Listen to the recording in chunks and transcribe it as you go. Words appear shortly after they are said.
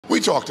We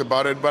talked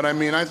about it, but I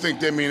mean, I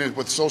think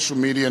with social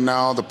media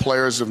now, the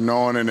players have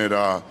known, and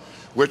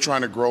we're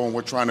trying to grow and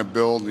we're trying to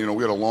build. You know,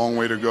 we had a long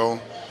way to go.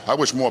 I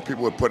wish more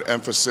people would put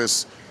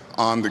emphasis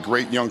on the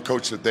great young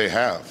coach that they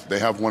have. They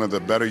have one of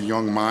the better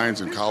young minds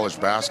in college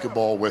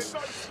basketball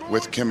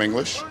with Kim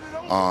English,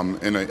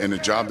 in a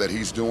job that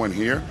he's doing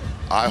here.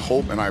 I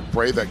hope and I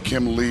pray that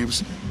Kim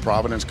leaves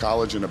Providence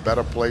College in a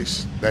better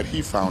place that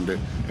he found it.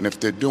 And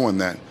if they're doing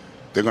that,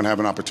 they're going to have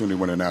an opportunity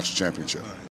to win a national championship.